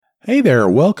Hey there,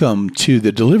 welcome to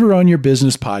the Deliver on Your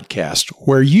Business podcast,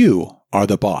 where you are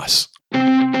the boss.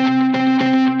 I'm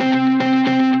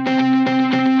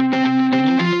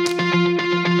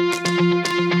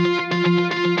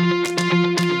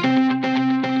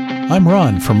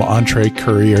Ron from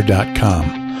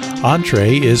EntreCourier.com.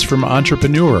 Entree is from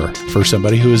entrepreneur, for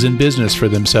somebody who is in business for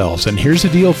themselves. And here's the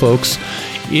deal, folks.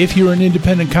 If you're an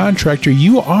independent contractor,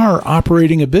 you are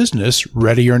operating a business,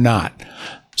 ready or not.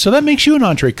 So that makes you an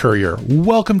Entree Courier.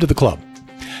 Welcome to the club.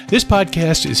 This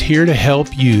podcast is here to help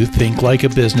you think like a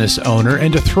business owner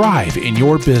and to thrive in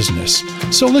your business.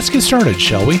 So let's get started,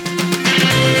 shall we?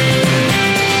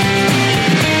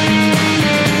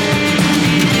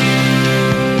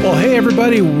 Well, hey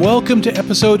everybody, welcome to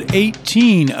episode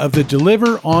 18 of the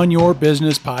Deliver on Your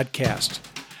Business podcast.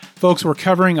 Folks, we're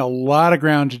covering a lot of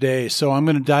ground today, so I'm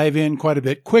going to dive in quite a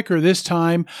bit quicker this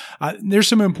time. There's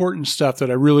some important stuff that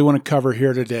I really want to cover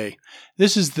here today.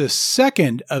 This is the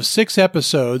second of 6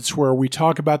 episodes where we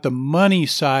talk about the money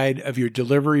side of your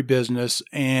delivery business,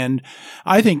 and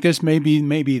I think this may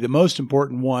be the most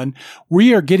important one.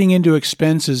 We are getting into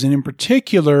expenses, and in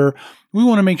particular, we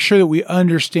want to make sure that we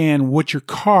understand what your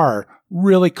car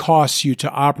really costs you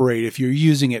to operate if you're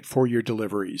using it for your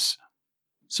deliveries.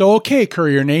 So, okay,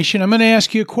 Courier Nation, I'm going to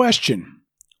ask you a question.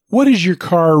 What does your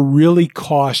car really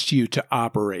cost you to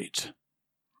operate?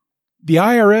 The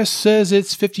IRS says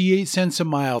it's 58 cents a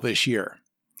mile this year.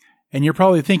 And you're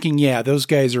probably thinking, yeah, those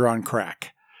guys are on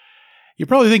crack. You're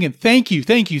probably thinking, thank you,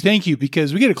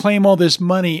 because we get to claim all this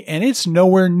money and it's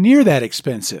nowhere near that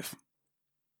expensive.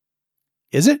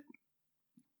 Is it?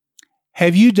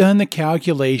 Have you done the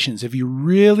calculations? Have you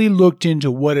really looked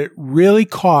into what it really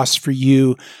costs for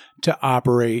you to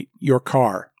operate your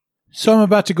car? So I'm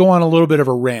about to go on a little bit of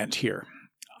a rant here.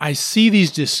 I see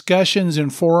these discussions in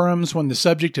forums when the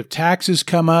subject of taxes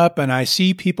come up, and I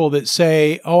see people that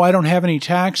say, oh, I don't have any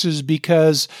taxes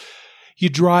because you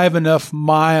drive enough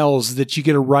miles that you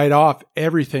get to write off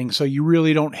everything, so you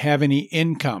really don't have any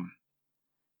income.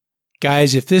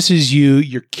 Guys, if this is you,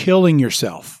 you're killing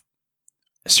yourself.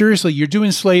 Seriously, you're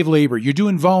doing slave labor. You're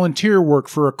doing volunteer work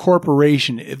for a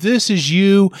corporation. If this is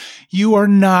you, you are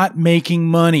not making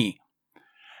money.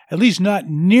 At least not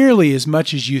nearly as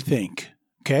much as you think.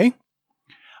 Okay?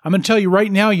 I'm going to tell you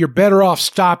right now, you're better off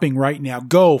stopping right now.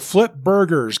 Go flip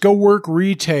burgers. Go work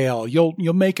retail. You'll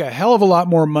make a hell of a lot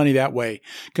more money that way.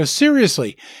 Because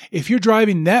seriously, if you're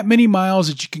driving that many miles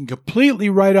that you can completely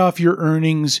write off your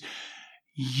earnings,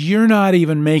 you're not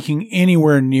even making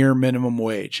anywhere near minimum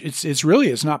wage.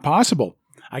 It's not possible.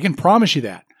 I can promise you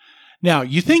that. Now,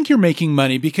 you think you're making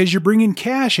money because you're bringing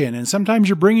cash in, and sometimes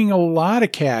you're bringing a lot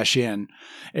of cash in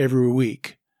every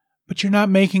week, but you're not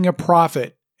making a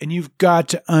profit, and you've got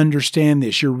to understand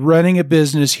this. You're running a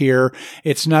business here.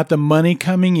 It's not the money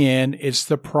coming in, it's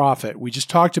the profit. We just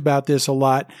talked about this a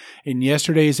lot in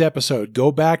yesterday's episode.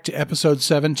 Go back to episode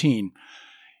 17.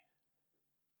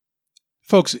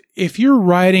 Folks, if you're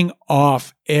writing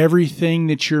off everything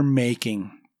that you're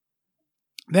making,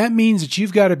 that means that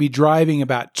you've got to be driving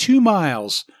about 2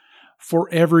 miles for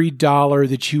every dollar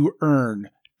that you earn.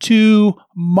 2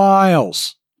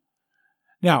 miles.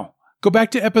 Now, go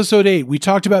back to episode 8. We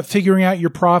talked about figuring out your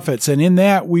profits, and in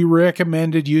that, we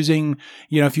recommended using,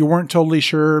 if you weren't totally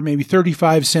sure, maybe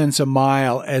 35 cents a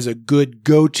mile as a good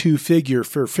go-to figure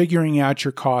for figuring out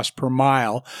your cost per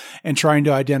mile and trying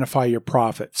to identify your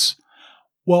profits.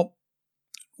 Well,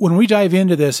 when we dive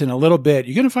into this in a little bit,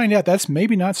 you're going to find out that's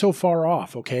maybe not so far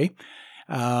off, okay?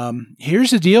 Here's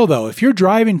the deal, though. If you're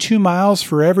driving 2 miles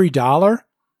for every dollar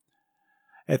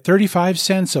at 35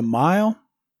 cents a mile,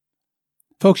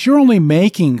 folks, you're only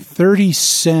making 30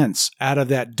 cents out of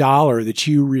that dollar that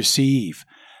you receive.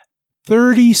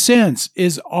 30 cents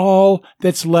is all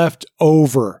that's left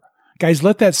over. Guys,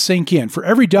 let that sink in. For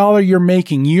every dollar you're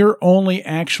making, you're only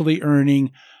actually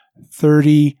earning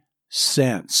 30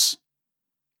 cents.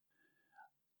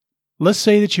 Let's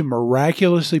say that you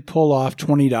miraculously pull off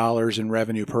 $20 in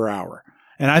revenue per hour.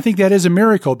 And I think that is a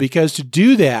miracle, because to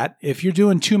do that, if you're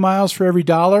doing 2 miles for every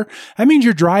dollar, that means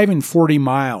you're driving 40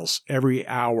 miles every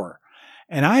hour.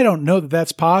 And I don't know that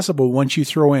that's possible once you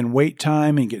throw in wait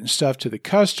time and getting stuff to the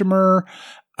customer,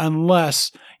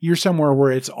 unless you're somewhere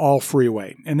where it's all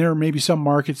freeway. And there are maybe some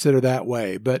markets that are that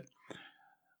way. But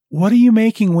what are you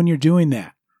making when you're doing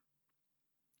that?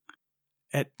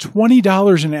 At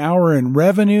 $20 an hour in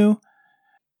revenue,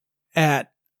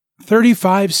 at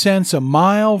 35 cents a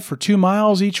mile for 2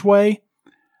 miles each way,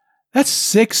 that's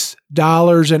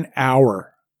 $6 an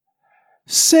hour.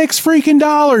 $6 freaking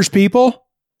dollars, people.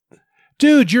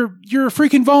 dude, you're a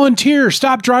freaking volunteer.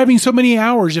 Stop driving so many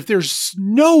hours. If there's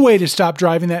no way to stop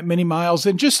driving that many miles,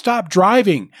 then just stop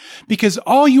driving, because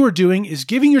all you are doing is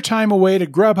giving your time away to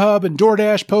Grubhub and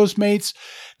DoorDash, Postmates.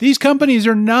 These companies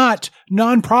are not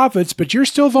nonprofits, but you're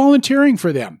still volunteering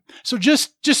for them. So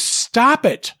just stop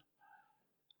it.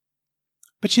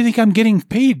 But you think I'm getting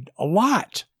paid a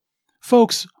lot.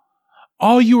 Folks,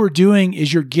 all you are doing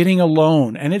is you're getting a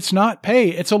loan, and it's not pay.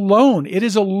 It's a loan. It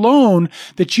is a loan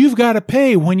that you've got to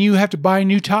pay when you have to buy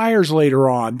new tires later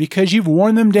on because you've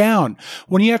worn them down.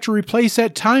 When you have to replace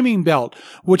that timing belt,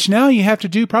 which now you have to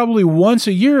do probably once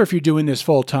a year if you're doing this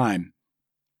full time.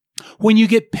 When you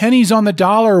get pennies on the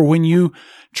dollar when you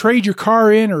trade your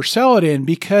car in or sell it in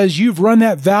because you've run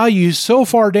that value so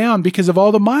far down because of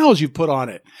all the miles you've put on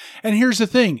it. And here's the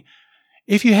thing.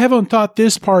 If you haven't thought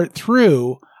this part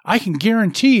through, I can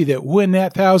guarantee that when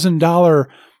that $1,000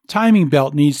 timing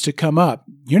belt needs to come up,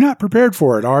 you're not prepared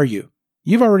for it, are you?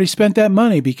 You've already spent that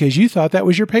money because you thought that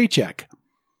was your paycheck.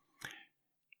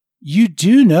 You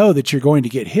do know that you're going to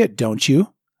get hit, don't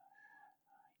you?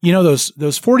 You know,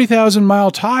 those 40,000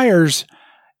 mile tires,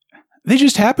 they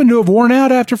just happen to have worn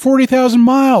out after 40,000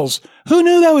 miles. Who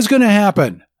knew that was going to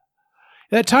happen?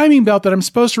 That timing belt that I'm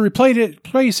supposed to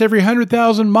replace every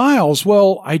 100,000 miles,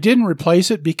 well, I didn't replace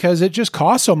it because it just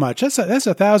cost so much. That's a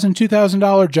 $1,000,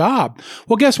 $2,000 job.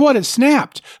 Well, guess what? It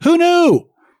snapped. Who knew?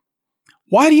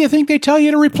 Why do you think they tell you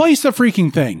to replace the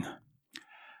freaking thing?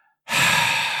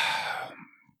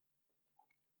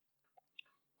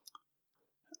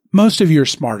 Most of you are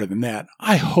smarter than that.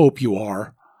 I hope you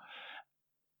are.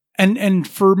 And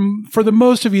for the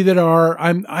most of you that are,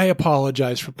 I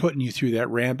apologize for putting you through that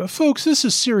rant. But folks, this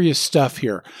is serious stuff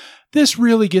here. This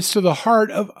really gets to the heart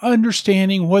of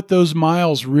understanding what those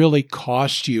miles really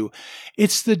cost you.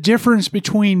 It's the difference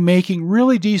between making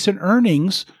really decent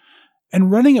earnings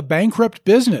and running a bankrupt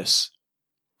business.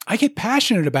 I get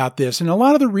passionate about this, and a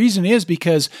lot of the reason is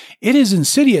because it is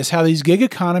insidious how these gig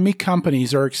economy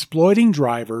companies are exploiting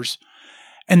drivers.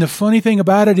 And the funny thing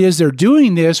about it is they're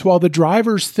doing this while the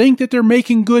drivers think that they're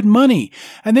making good money,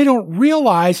 and they don't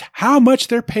realize how much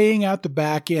they're paying out the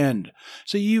back end.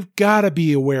 So you've got to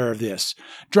be aware of this.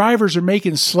 Drivers are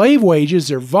making slave wages,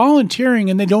 they're volunteering,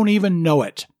 and they don't even know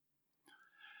it.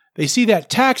 They see that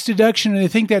tax deduction and they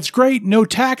think that's great, no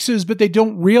taxes, but they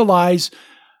don't realize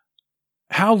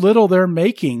how little they're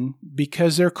making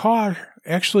because their car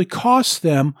actually costs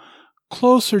them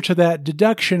closer to that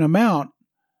deduction amount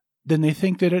than they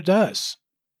think that it does.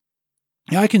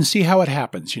 Now, I can see how it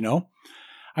happens, you know.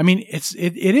 I mean,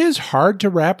 it is hard to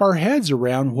wrap our heads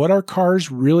around what our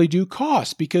cars really do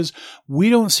cost because we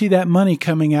don't see that money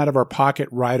coming out of our pocket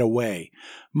right away.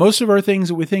 Most of our things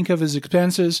that we think of as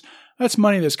expenses, that's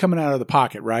money that's coming out of the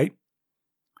pocket, right?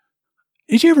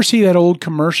 Did you ever see that old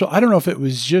commercial? I don't know if it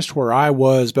was just where I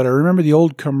was, but I remember the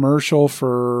old commercial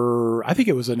for, I think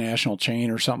it was a national chain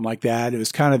or something like that. It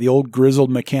was kind of the old grizzled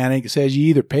mechanic that says, you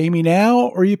either pay me now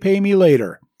or you pay me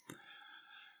later.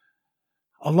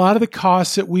 A lot of the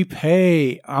costs that we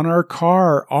pay on our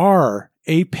car are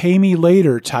a pay me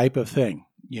later type of thing,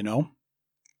 you know?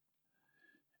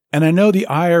 And I know the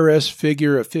IRS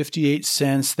figure of 58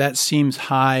 cents, that seems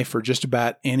high for just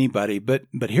about anybody, but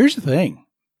here's the thing.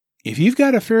 If you've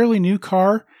got a fairly new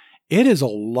car, it is a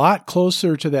lot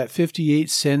closer to that 58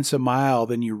 cents a mile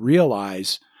than you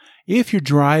realize if you're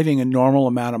driving a normal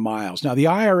amount of miles. Now, the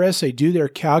IRS, they do their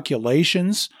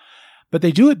calculations, but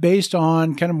they do it based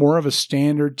on kind of more of a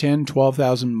standard 10,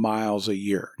 12,000 miles a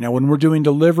year. Now, when we're doing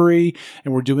delivery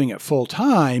and we're doing it full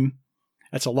time,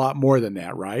 that's a lot more than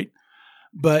that, right?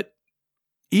 But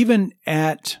even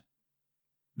at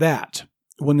that,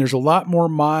 when there's a lot more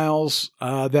miles,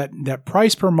 that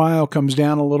price per mile comes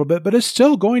down a little bit, but it's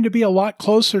still going to be a lot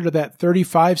closer to that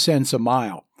 35 cents a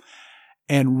mile.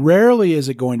 And rarely is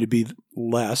it going to be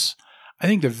less. I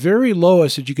think the very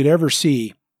lowest that you could ever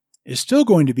see is still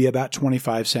going to be about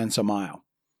 25 cents a mile.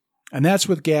 And that's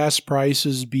with gas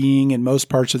prices being in most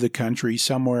parts of the country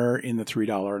somewhere in the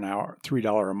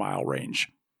 $3 a mile range.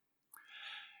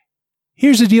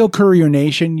 Here's the deal, Courier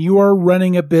Nation. You are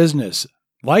running a business.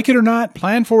 Like it or not,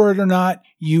 plan for it or not,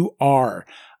 you are.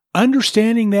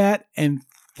 Understanding that and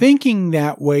thinking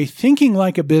that way, thinking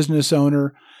like a business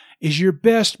owner, is your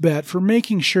best bet for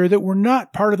making sure that we're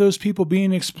not part of those people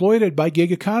being exploited by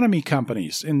gig economy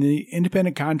companies in the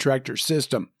independent contractor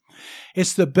system.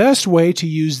 It's the best way to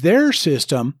use their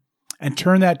system and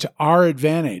turn that to our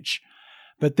advantage.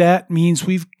 But that means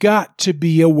we've got to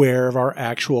be aware of our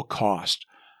actual cost.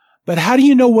 But how do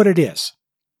you know what it is?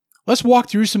 Let's walk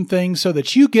through some things so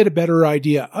that you get a better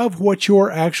idea of what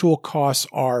your actual costs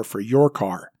are for your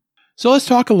car. So let's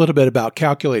talk a little bit about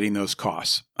calculating those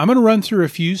costs. I'm going to run through a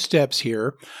few steps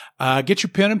here. Get your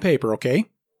pen and paper, okay?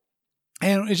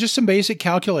 And it's just some basic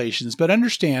calculations, but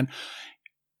understand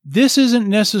this isn't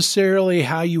necessarily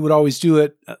how you would always do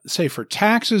it, say for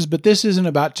taxes, but this isn't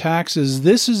about taxes.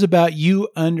 This is about you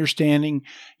understanding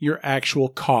your actual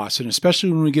costs, and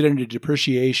especially when we get into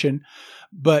depreciation.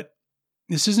 But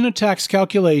this isn't a tax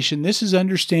calculation. This is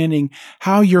understanding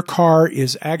how your car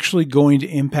is actually going to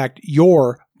impact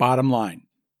your bottom line.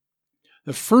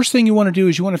 The first thing you want to do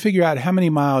is you want to figure out how many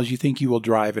miles you think you will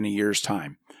drive in a year's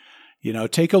time.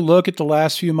 Take a look at the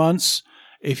last few months.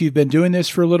 If you've been doing this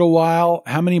for a little while,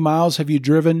 how many miles have you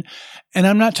driven? And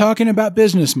I'm not talking about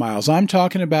business miles. I'm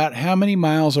talking about how many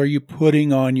miles are you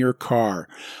putting on your car.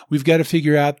 We've got to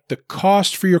figure out the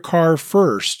cost for your car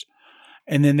first,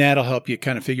 and then that'll help you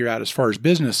kind of figure out as far as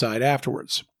business side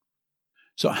afterwards.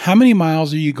 So how many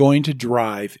miles are you going to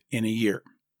drive in a year?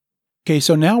 Okay,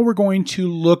 so now we're going to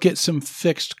look at some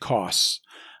fixed costs.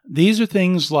 These are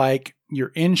things like your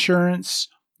insurance,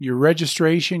 your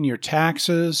registration, your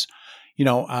taxes.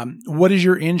 What is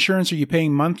your insurance? Are you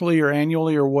paying monthly or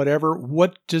annually or whatever?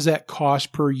 What does that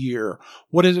cost per year?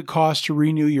 What does it cost to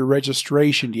renew your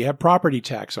registration? Do you have property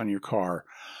tax on your car?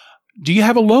 Do you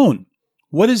have a loan?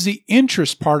 What is the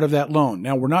interest part of that loan?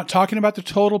 Now, we're not talking about the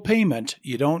total payment.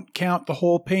 You don't count the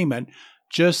whole payment,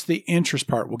 just the interest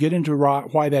part. We'll get into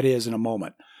why that is in a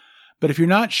moment. But if you're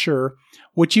not sure,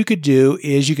 what you could do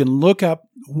is you can look up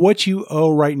what you owe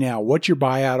right now. What's your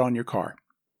buyout on your car?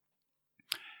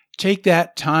 Take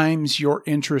that times your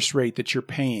interest rate that you're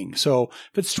paying. So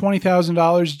if it's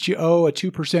 $20,000 that you owe a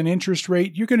 2% interest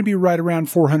rate, you're going to be right around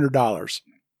 $400.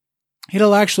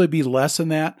 It'll actually be less than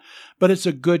that, but it's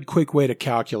a good quick way to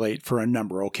calculate for a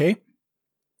number, okay?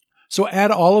 So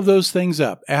add all of those things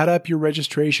up. Add up your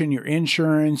registration, your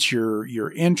insurance,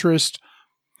 your interest,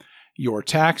 your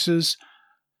taxes,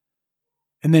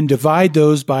 and then divide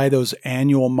those by those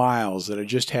annual miles that I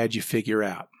just had you figure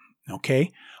out,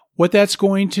 okay? What that's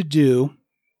going to do,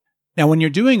 now when you're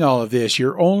doing all of this,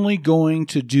 you're only going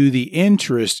to do the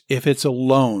interest if it's a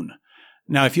loan.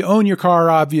 Now, if you own your car,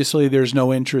 obviously there's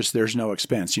no interest, there's no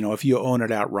expense, if you own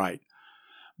it outright.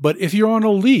 But if you're on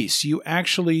a lease, you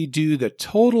actually do the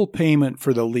total payment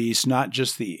for the lease, not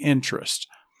just the interest.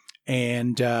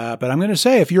 And but I'm going to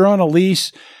say, if you're on a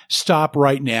lease, stop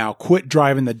right now. Quit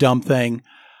driving the dumb thing.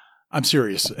 I'm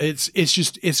serious.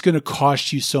 It's going to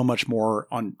cost you so much more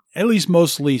on at least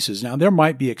most leases. Now, there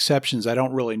might be exceptions. I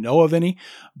don't really know of any,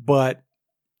 but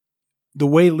the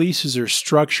way leases are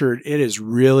structured, it is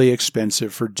really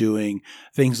expensive for doing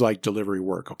things like delivery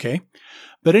work. Okay.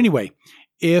 But anyway,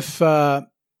 if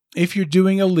you're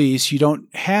doing a lease, you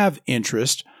don't have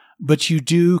interest, but you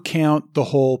do count the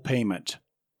whole payment.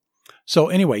 So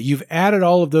anyway, you've added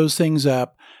all of those things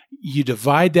up. You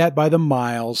divide that by the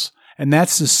miles, and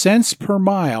that's the cents per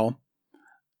mile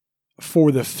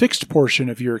for the fixed portion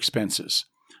of your expenses.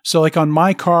 So like on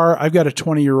my car, I've got a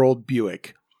 20-year-old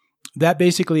Buick. That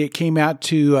basically, it came out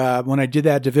to, when I did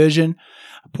that division,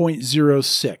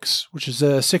 0.06, which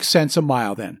is 6 cents a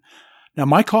mile then. Now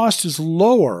my cost is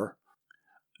lower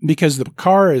because the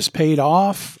car is paid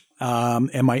off,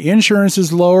 and my insurance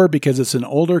is lower because it's an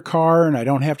older car and I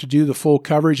don't have to do the full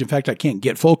coverage. In fact, I can't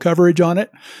get full coverage on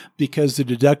it because the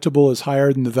deductible is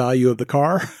higher than the value of the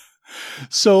car.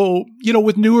 So,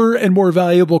 with newer and more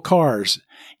valuable cars,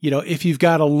 if you've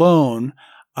got a loan,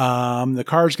 the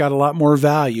car's got a lot more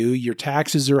value. Your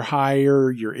taxes are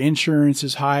higher, your insurance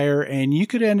is higher, and you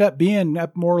could end up being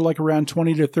up more like around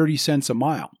 20 to 30 cents a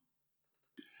mile.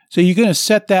 So you're going to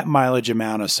set that mileage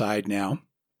amount aside now.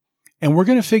 And we're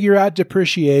going to figure out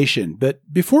depreciation. But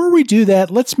before we do that,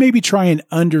 let's maybe try and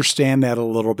understand that a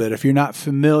little bit if you're not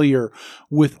familiar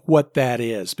with what that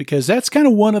is. Because that's kind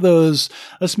of one of those,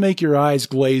 let's make your eyes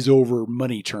glaze over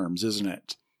money terms, isn't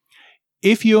it?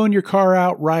 If you own your car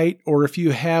outright, or if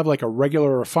you have like a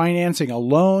regular financing, a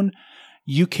loan,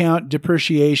 you count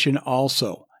depreciation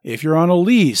also. If you're on a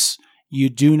lease, you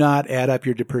do not add up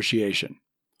your depreciation.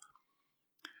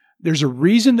 There's a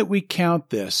reason that we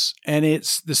count this, and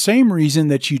it's the same reason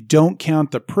that you don't count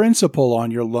the principal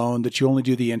on your loan, that you only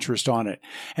do the interest on it.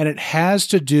 And it has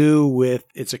to do with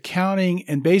its accounting.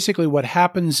 And basically what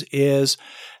happens is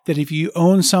that if you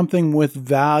own something with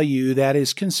value, that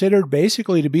is considered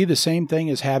basically to be the same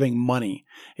thing as having money.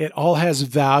 It all has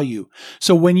value.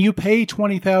 So when you pay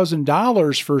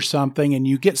 $20,000 for something and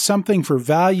you get something for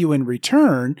value in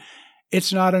return,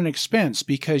 it's not an expense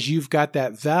because you've got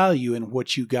that value in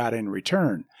what you got in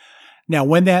return. Now,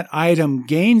 when that item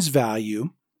gains value,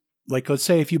 like let's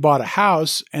say if you bought a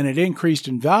house and it increased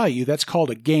in value, that's called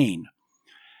a gain.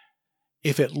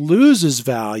 If it loses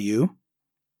value,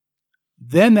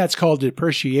 then that's called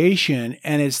depreciation,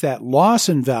 and it's that loss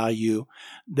in value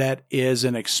that is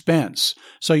an expense.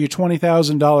 So your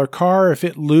 $20,000 car, if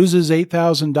it loses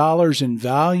 $8,000 in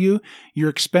value, your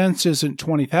expense isn't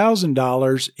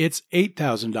 $20,000, it's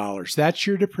 $8,000. That's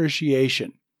your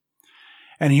depreciation.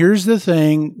 And here's the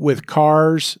thing with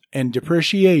cars and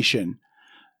depreciation.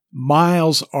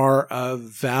 Miles are a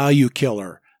value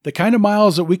killer. The kind of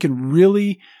miles that we do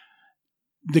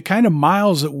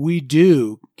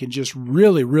can just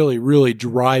really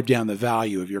drive down the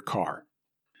value of your car.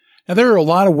 Now, there are a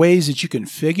lot of ways that you can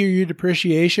figure your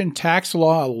depreciation. Tax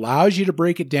law allows you to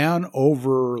break it down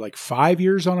over like 5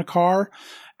 years on a car.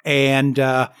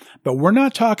 But we're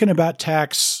not talking about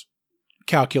tax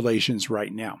calculations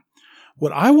right now.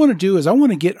 What I want to do is I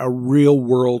want to get a real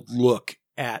world look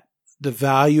at the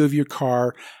value of your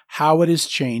car, how it is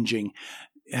changing,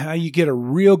 how you get a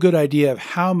real good idea of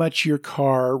how much your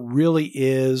car really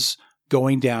is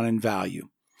going down in value.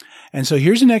 And so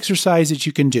here's an exercise that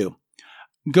you can do.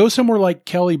 Go somewhere like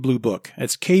Kelley Blue Book.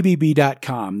 It's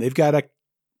kbb.com. They've got a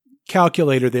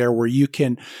calculator there where you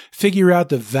can figure out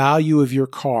the value of your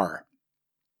car.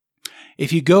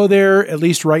 If you go there, at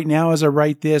least right now as I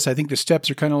write this, I think the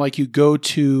steps are kind of like you go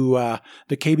to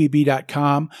the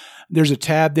kbb.com. There's a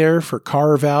tab there for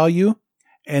car value,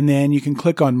 and then you can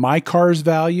click on My Car's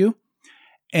Value,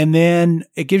 and then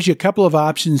it gives you a couple of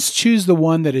options. Choose the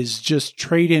one that is just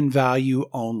trade-in value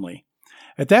only.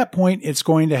 At that point, it's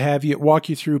going to walk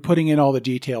you through putting in all the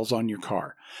details on your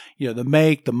car. You know, the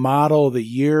make, the model, the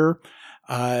year.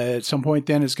 At some point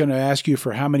then it's going to ask you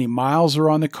for how many miles are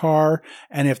on the car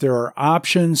and if there are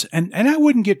options. And I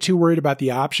wouldn't get too worried about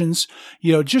the options.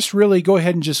 You know, just really go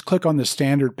ahead and just click on the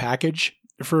standard package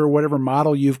for whatever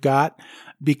model you've got,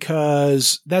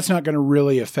 because that's not going to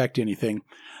really affect anything.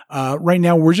 Right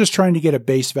now, we're just trying to get a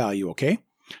base value, okay?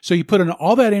 So you put in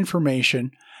all that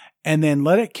information and then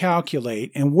let it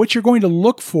calculate. And what you're going to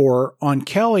look for on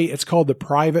Kelley, it's called the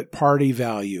private party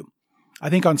value. I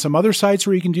think on some other sites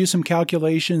where you can do some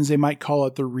calculations, they might call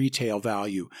it the retail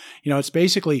value. You know, it's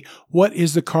basically what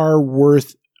is the car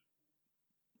worth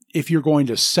if you're going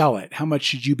to sell it? How much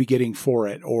should you be getting for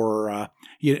it? Or,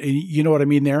 you know what I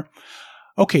mean there?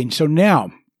 Okay, so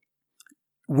now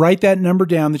write that number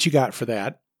down that you got for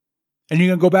that. And you're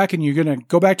going to go back and you're going to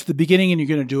go back to the beginning and you're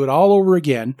going to do it all over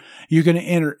again. You're going to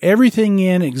enter everything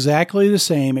in exactly the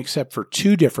same except for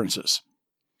two differences.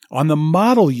 On the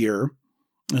model year,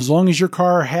 as long as your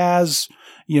car has,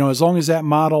 as long as that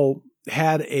model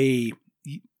had a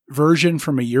version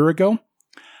from a year ago,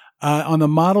 on the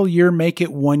model year, make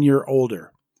it 1 year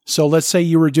older. So let's say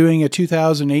you were doing a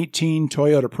 2018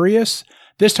 Toyota Prius.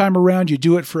 This time around, you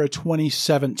do it for a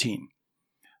 2017.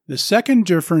 The second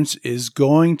difference is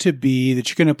going to be that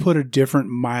you're going to put a different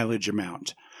mileage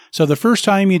amount. So the first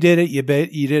time you did it, you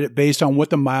did it based on what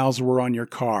the miles were on your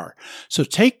car. So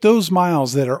take those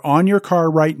miles that are on your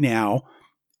car right now,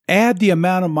 add the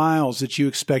amount of miles that you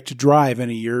expect to drive in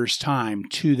a year's time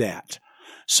to that.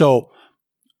 So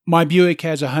my Buick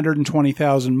has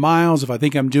 120,000 miles. If I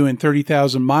think I'm doing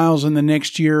 30,000 miles in the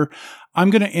next year,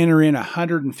 I'm going to enter in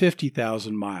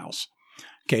 150,000 miles.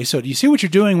 Okay, so do you see what you're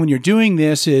doing when you're doing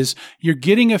this is you're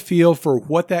getting a feel for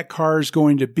what that car is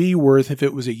going to be worth if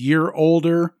it was a year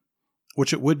older,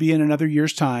 which it would be in another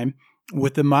year's time,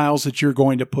 with the miles that you're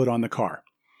going to put on the car.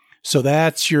 So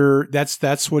that's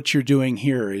what you're doing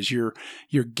here is you're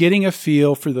getting a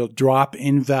feel for the drop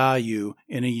in value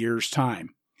in a year's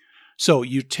time. So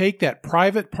you take that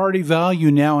private party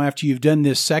value now after you've done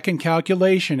this second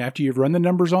calculation, after you've run the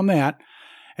numbers on that,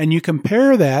 and you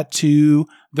compare that to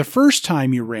the first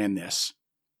time you ran this.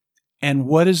 And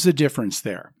what is the difference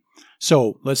there?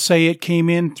 So let's say it came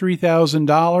in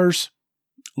 $3,000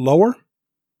 lower.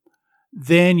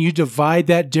 Then you divide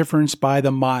that difference by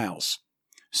the miles.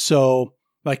 So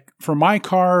like for my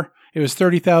car, it was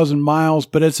 30,000 miles,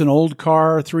 but it's an old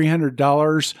car,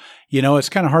 $300. It's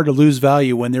kind of hard to lose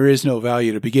value when there is no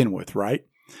value to begin with, right?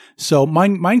 So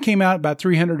mine came out about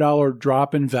 $300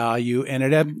 drop in value, and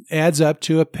it adds up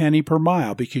to a penny per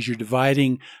mile because you're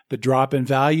dividing the drop in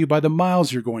value by the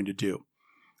miles you're going to do.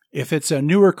 If it's a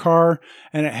newer car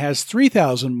and it has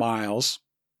 3,000 miles,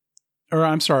 a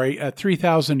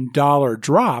 $3,000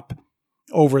 drop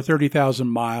over 30,000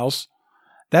 miles,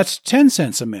 that's 10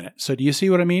 cents a minute. So do you see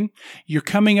what I mean? You're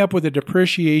coming up with a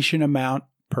depreciation amount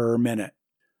per minute.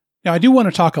 Now, I do want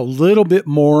to talk a little bit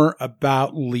more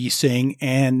about leasing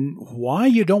and why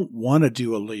you don't want to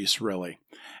do a lease, really,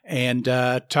 and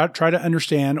try to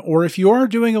understand, or if you are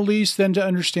doing a lease, then to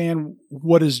understand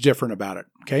what is different about it,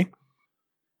 okay?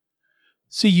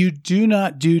 See, you do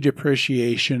not do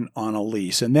depreciation on a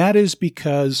lease, and that is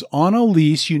because on a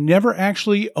lease, you never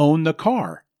actually own the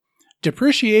car.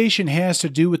 Depreciation has to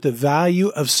do with the value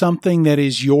of something that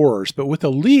is yours, but with a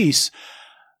lease,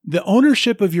 the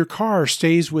ownership of your car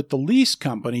stays with the lease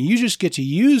company. You just get to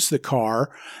use the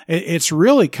car. It's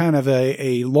really kind of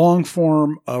a long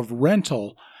form of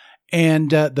rental.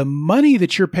 And the money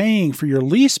that you're paying for your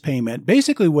lease payment,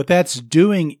 basically what that's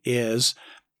doing is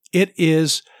it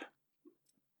is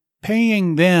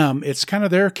paying them. It's kind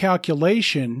of their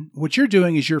calculation. What you're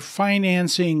doing is you're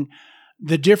financing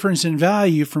the difference in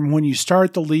value from when you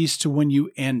start the lease to when you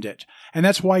end it. And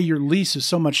that's why your lease is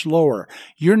so much lower.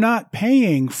 You're not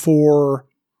paying for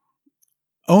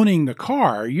owning the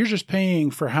car. You're just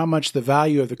paying for how much the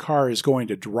value of the car is going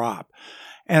to drop.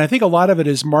 And I think a lot of it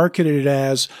is marketed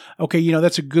as, okay,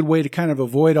 that's a good way to kind of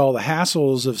avoid all the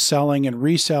hassles of selling and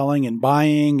reselling and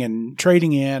buying and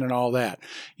trading in and all that.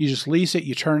 You just lease it,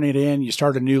 you turn it in, you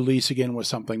start a new lease again with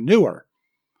something newer.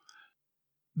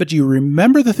 But do you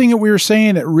remember the thing that we were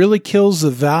saying that really kills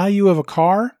the value of a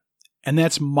car? And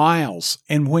that's miles.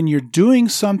 And when you're doing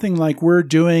something like we're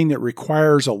doing that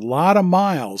requires a lot of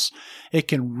miles, it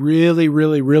can really,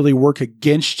 really, really work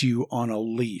against you on a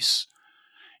lease.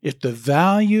 If the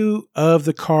value of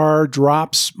the car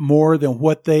drops more than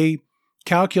what they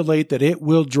calculate that it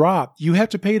will drop, you have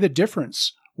to pay the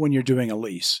difference when you're doing a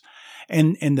lease.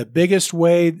 And the biggest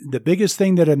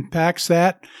thing that impacts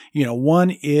that,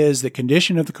 one is the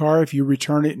condition of the car. If you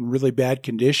return it in really bad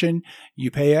condition, you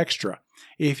pay extra.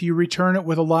 If you return it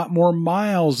with a lot more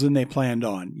miles than they planned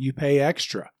on, you pay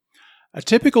extra. A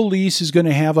typical lease is going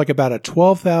to have like about a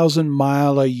 12,000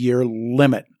 mile a year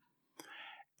limit.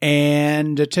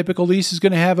 And a typical lease is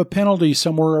going to have a penalty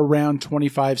somewhere around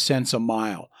 25 cents a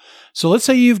mile. So let's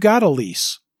say you've got a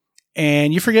lease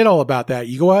and you forget all about that.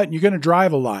 You go out and you're going to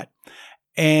drive a lot.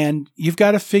 And you've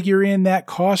got to figure in that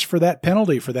cost for that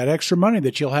penalty, for that extra money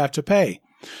that you'll have to pay.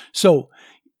 So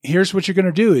here's what you're going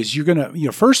to do is you're going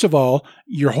to, first of all,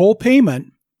 your whole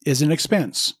payment is an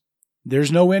expense.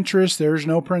 There's no interest. There's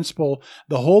no principal.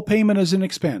 The whole payment is an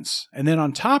expense. And then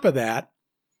on top of that,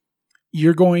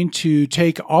 you're going to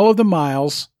take all of the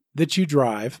miles that you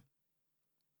drive.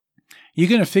 You're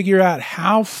going to figure out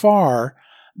how far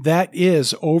that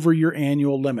is over your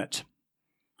annual limit.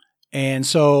 And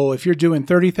so if you're doing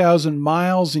 30,000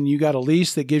 miles and you got a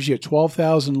lease that gives you a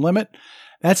 12,000 limit,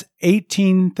 that's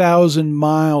 18,000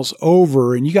 miles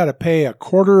over, and you got to pay a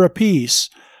quarter apiece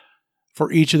for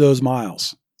each of those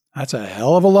miles. That's a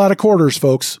hell of a lot of quarters,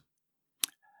 folks.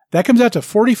 That comes out to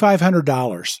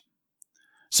 $4,500.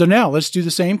 So now let's do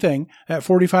the same thing. That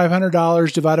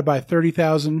 $4,500 divided by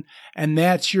 30,000, and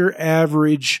that's your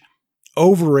average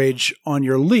overage on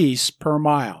your lease per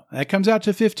mile. That comes out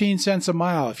to 15 cents a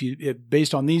mile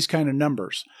based on these kind of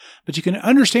numbers. But you can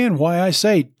understand why I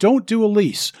say don't do a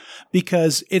lease,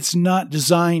 because it's not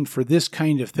designed for this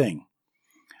kind of thing.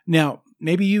 Now,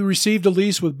 maybe you received a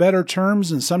lease with better terms,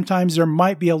 and sometimes there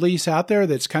might be a lease out there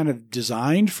that's kind of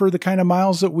designed for the kind of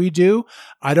miles that we do.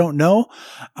 I don't know.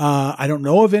 I don't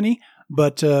know of any,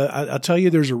 but I'll tell you,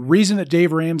 there's a reason that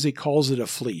Dave Ramsey calls it a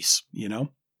fleece,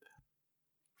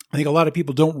 I think a lot of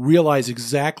people don't realize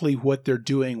exactly what they're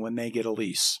doing when they get a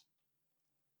lease.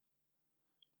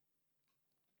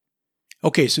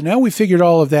 Okay, so now we figured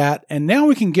all of that, and now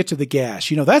we can get to the gas.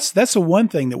 That's the one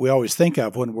thing that we always think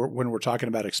of when we're talking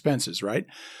about expenses, right?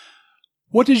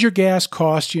 What does your gas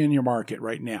cost you in your market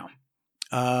right now?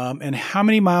 And how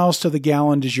many miles to the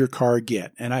gallon does your car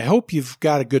get? And I hope you've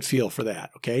got a good feel for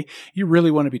that. Okay, you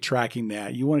really want to be tracking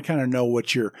that. You want to kind of know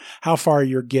how far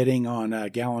you're getting on a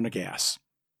gallon of gas.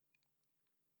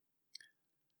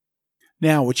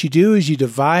 Now, what you do is you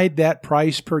divide that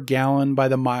price per gallon by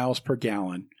the miles per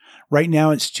gallon. Right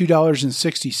now, it's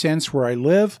 $2.60 where I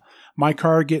live. My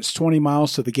car gets 20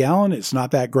 miles to the gallon. It's not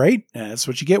that great. That's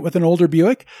what you get with an older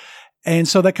Buick. And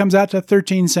so that comes out to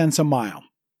 13 cents a mile.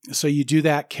 So you do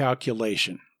that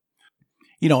calculation.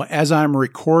 As I'm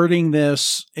recording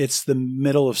this, it's the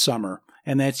middle of summer.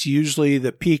 And that's usually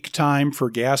the peak time for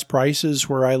gas prices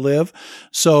where I live.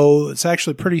 So it's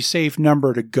actually a pretty safe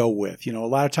number to go with. A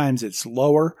lot of times it's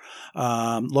lower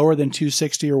than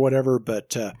 260 or whatever.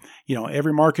 But,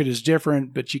 every market is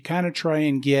different. But you kind of try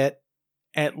and get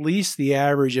at least the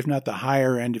average, if not the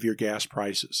higher end of your gas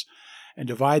prices. And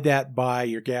divide that by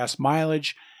your gas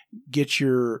mileage, get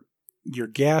your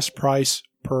gas price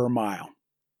per mile.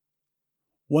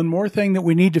 One more thing that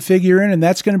we need to figure in, and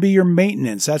that's going to be your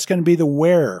maintenance. That's going to be the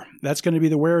wear. That's going to be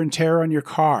the wear and tear on your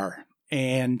car.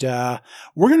 And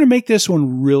we're going to make this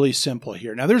one really simple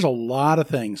here. Now, there's a lot of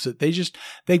things that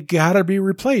they've got to be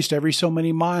replaced every so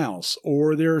many miles,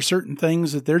 or there are certain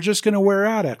things that they're just going to wear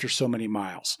out after so many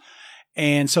miles.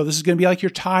 And so this is going to be like your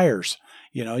tires.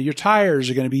 Your tires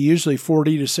are going to be usually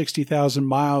 40 to 60,000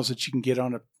 miles that you can get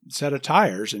on a set of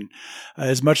tires. And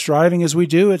as much driving as we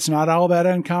do, it's not all that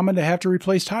uncommon to have to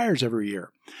replace tires every year.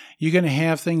 You're going to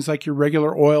have things like your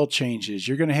regular oil changes.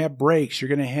 You're going to have brakes. You're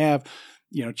going to have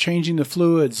changing the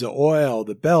fluids, the oil,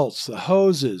 the belts, the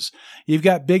hoses. You've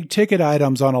got big ticket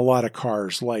items on a lot of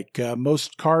cars. Like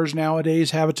most cars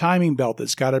nowadays have a timing belt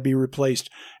that's got to be replaced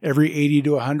every 80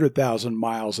 to 100,000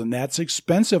 miles, and that's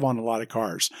expensive on a lot of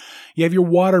cars. You have your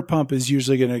water pump is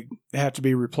usually going to have to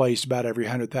be replaced about every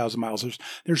 100,000 miles.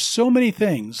 There's so many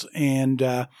things, and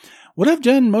what I've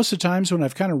done most of the times when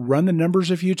I've kind of run the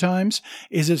numbers a few times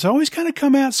is it's always kind of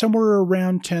come out somewhere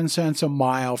around 10 cents a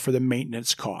mile for the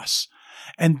maintenance costs.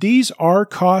 And these are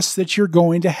costs that you're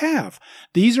going to have.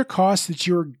 These are costs that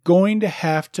you're going to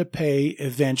have to pay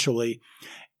eventually.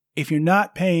 If you're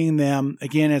not paying them,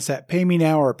 again, it's that pay me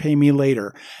now or pay me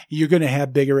later. You're going to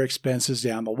have bigger expenses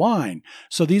down the line.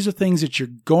 So these are things that you're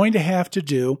going to have to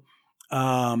do.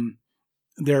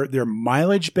 They're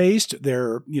mileage based.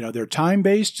 They're time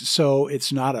based. So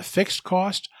it's not a fixed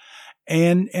cost.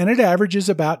 And it averages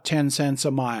about 10 cents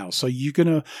a mile. So you're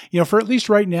going to, for at least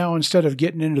right now, instead of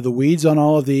getting into the weeds on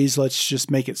all of these, let's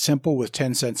just make it simple with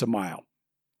 10 cents a mile.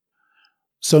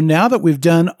 So now that we've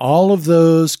done all of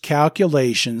those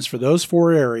calculations for those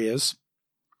 4 areas,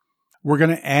 we're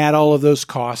going to add all of those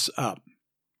costs up.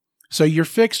 So your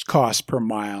fixed cost per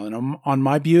mile, and on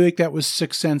my Buick, that was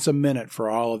 6 cents a minute for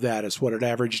all of that is what it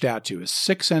averaged out to, is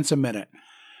 6 cents a minute.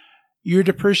 Your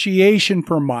depreciation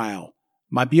per mile,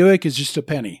 my Buick is just a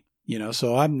penny,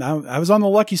 so I was on the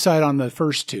lucky side on the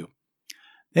first 2.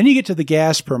 Then you get to the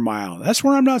gas per mile. That's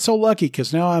where I'm not so lucky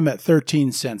because now I'm at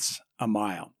 13 cents a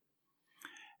mile.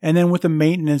 And then with the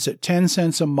maintenance at 10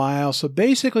 cents a mile. So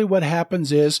basically what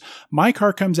happens is my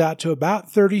car comes out to about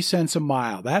 30 cents a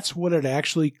mile. That's what it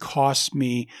actually costs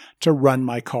me to run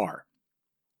my car.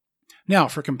 Now,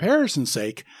 for comparison's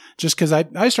sake, just because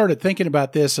I started thinking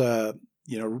about this,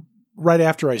 right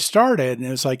after I started, and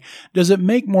it was like, does it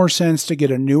make more sense to get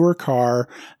a newer car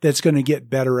that's going to get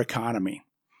better economy?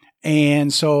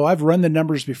 And so I've run the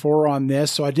numbers before on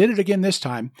this, so I did it again this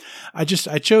time. I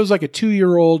chose like a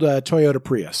 2-year-old Toyota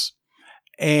Prius.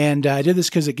 And I did this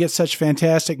because it gets such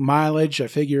fantastic mileage. I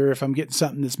figure if I'm getting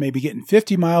something that's maybe getting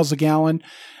 50 miles a gallon,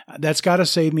 that's got to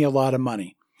save me a lot of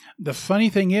money. The funny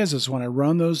thing is when I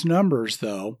run those numbers,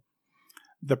 though,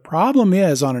 the problem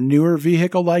is on a newer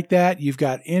vehicle like that, you've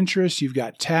got interest, you've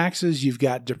got taxes, you've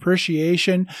got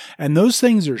depreciation, and those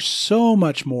things are so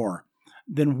much more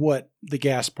than what the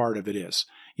gas part of it is.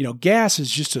 Gas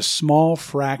is just a small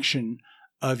fraction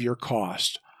of your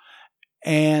cost.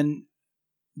 And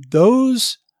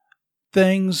those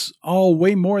things all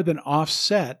way more than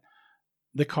offset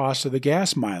the cost of the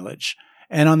gas mileage.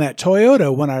 And on that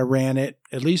Toyota, when I ran it,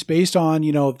 at least based on,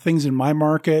 things in my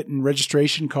market and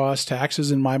registration costs,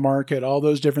 taxes in my market, all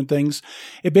those different things,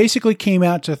 it basically came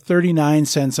out to 39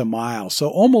 cents a mile. So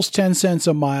almost 10 cents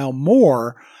a mile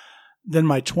more than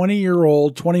my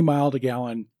 20-year-old, 20 mile to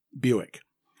gallon Buick.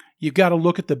 You've got to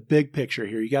look at the big picture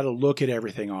here. You got to look at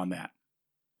everything on that.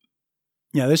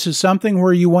 Now, this is something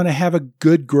where you want to have a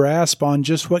good grasp on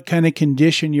just what kind of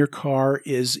condition your car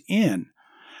is in.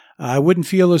 I wouldn't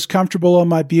feel as comfortable on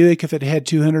my Buick if it had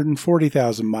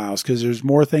 240,000 miles because there's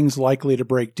more things likely to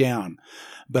break down.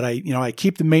 But I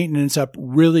keep the maintenance up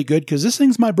really good because this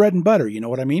thing's my bread and butter. You know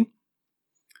what I mean?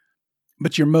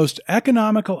 But your most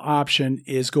economical option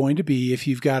is going to be if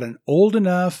you've got an old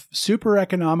enough, super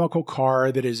economical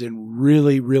car that is in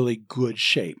really, really good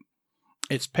shape.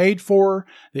 It's paid for,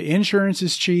 the insurance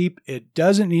is cheap, it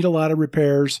doesn't need a lot of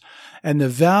repairs, and the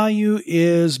value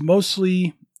is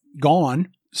mostly gone.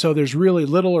 So there's really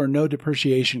little or no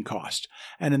depreciation cost.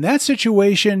 And in that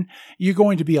situation, you're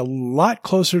going to be a lot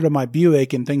closer to my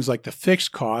Buick in things like the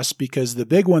fixed costs because the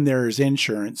big one there is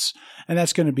insurance. And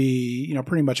that's going to be,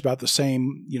 pretty much about the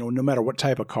same, no matter what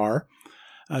type of car,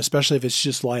 especially if it's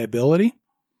just liability.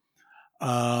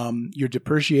 Your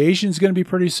depreciation is going to be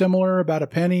pretty similar, about a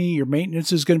penny. Your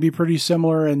maintenance is going to be pretty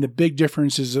similar. And the big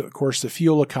difference is, of course, the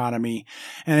fuel economy.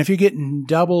 And if you're getting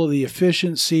double the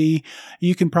efficiency,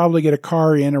 you can probably get a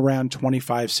car in around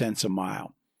 25 cents a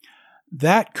mile.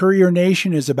 That Courier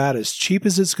Nation is about as cheap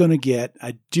as it's going to get.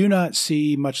 I do not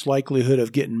see much likelihood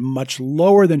of getting much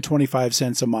lower than 25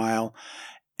 cents a mile.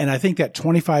 And I think that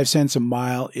 25 cents a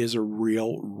mile is a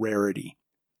real rarity.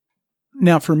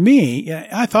 Now, for me,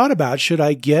 I thought about, should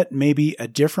I get maybe a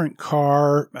different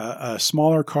car, a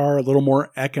smaller car, a little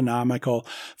more economical?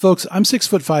 Folks, I'm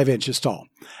 6'5" tall.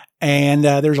 And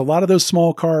there's a lot of those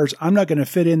small cars. I'm not going to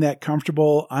fit in that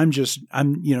comfortable.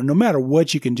 No matter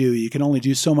what you can do, you can only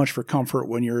do so much for comfort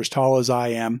when you're as tall as I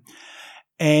am.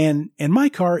 And my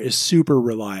car is super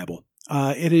reliable.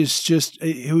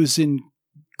 It was in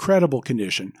incredible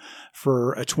condition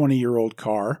for a 20-year-old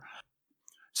car.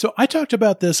 So I talked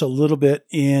about this a little bit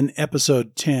in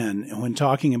episode 10 when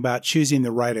talking about choosing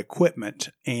the right equipment.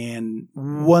 And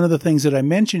one of the things that I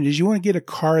mentioned is you want to get a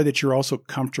car that you're also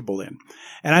comfortable in.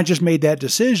 And I just made that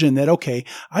decision that, okay,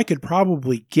 I could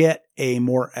probably get a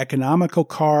more economical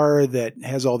car that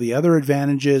has all the other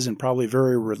advantages and probably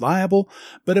very reliable,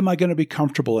 but am I going to be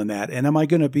comfortable in that? And am I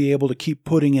going to be able to keep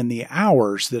putting in the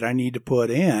hours that I need to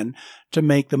put in to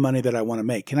make the money that I want to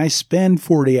make? Can I spend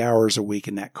 40 hours a week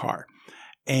in that car?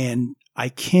 And I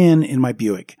can in my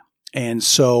Buick. And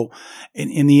so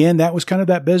in the end, that was kind of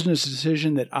that business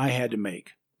decision that I had to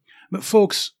make. But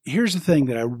folks, here's the thing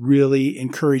that I really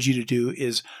encourage you to do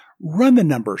is run the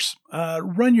numbers.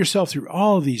 Run yourself through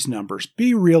all of these numbers.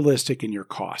 Be realistic in your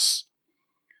costs.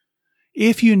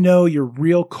 If you know your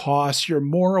real costs, you're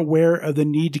more aware of the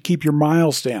need to keep your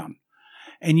miles down.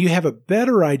 And you have a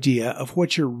better idea of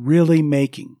what you're really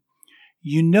making.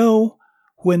 You know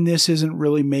when this isn't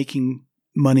really making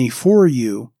money for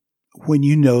you when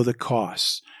you know the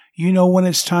costs. You know when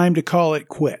it's time to call it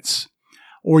quits,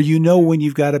 or you know when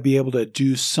you've got to be able to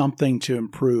do something to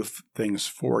improve things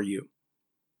for you.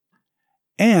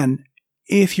 And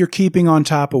if you're keeping on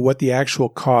top of what the actual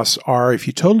costs are, if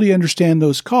you totally understand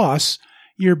those costs,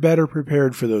 you're better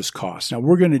prepared for those costs. Now,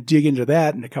 we're going to dig into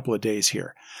that in a couple of days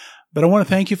here. But I want to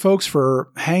thank you folks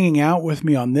for hanging out with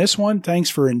me on this one. Thanks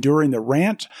for enduring the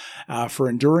rant, for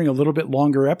enduring a little bit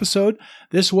longer episode.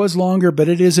 This was longer, but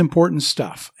it is important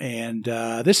stuff. And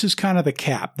this is kind of the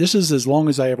cap. This is as long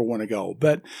as I ever want to go.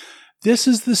 But this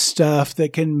is the stuff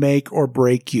that can make or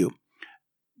break you.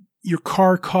 Your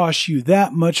car costs you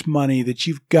that much money that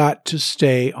you've got to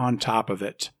stay on top of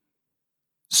it.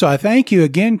 So I thank you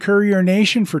again, Courier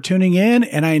Nation, for tuning in,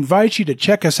 and I invite you to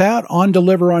check us out on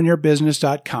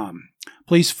deliveronyourbusiness.com.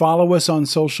 Please follow us on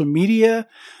social media.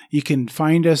 You can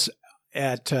find us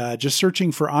at just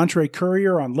searching for Entre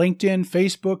Courier on LinkedIn,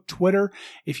 Facebook, Twitter.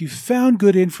 If you found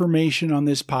good information on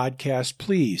this podcast,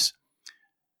 please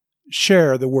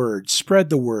share the word, spread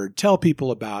the word, tell people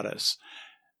about us.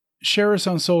 Share us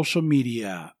on social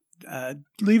media.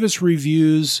 Leave us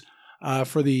reviews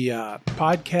for the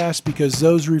podcast, because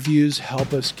those reviews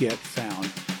help us get found.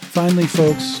 Finally,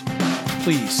 folks,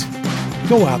 please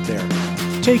go out there.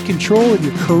 Take control of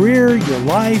your career, your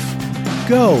life.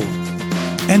 Go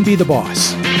and be the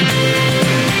boss.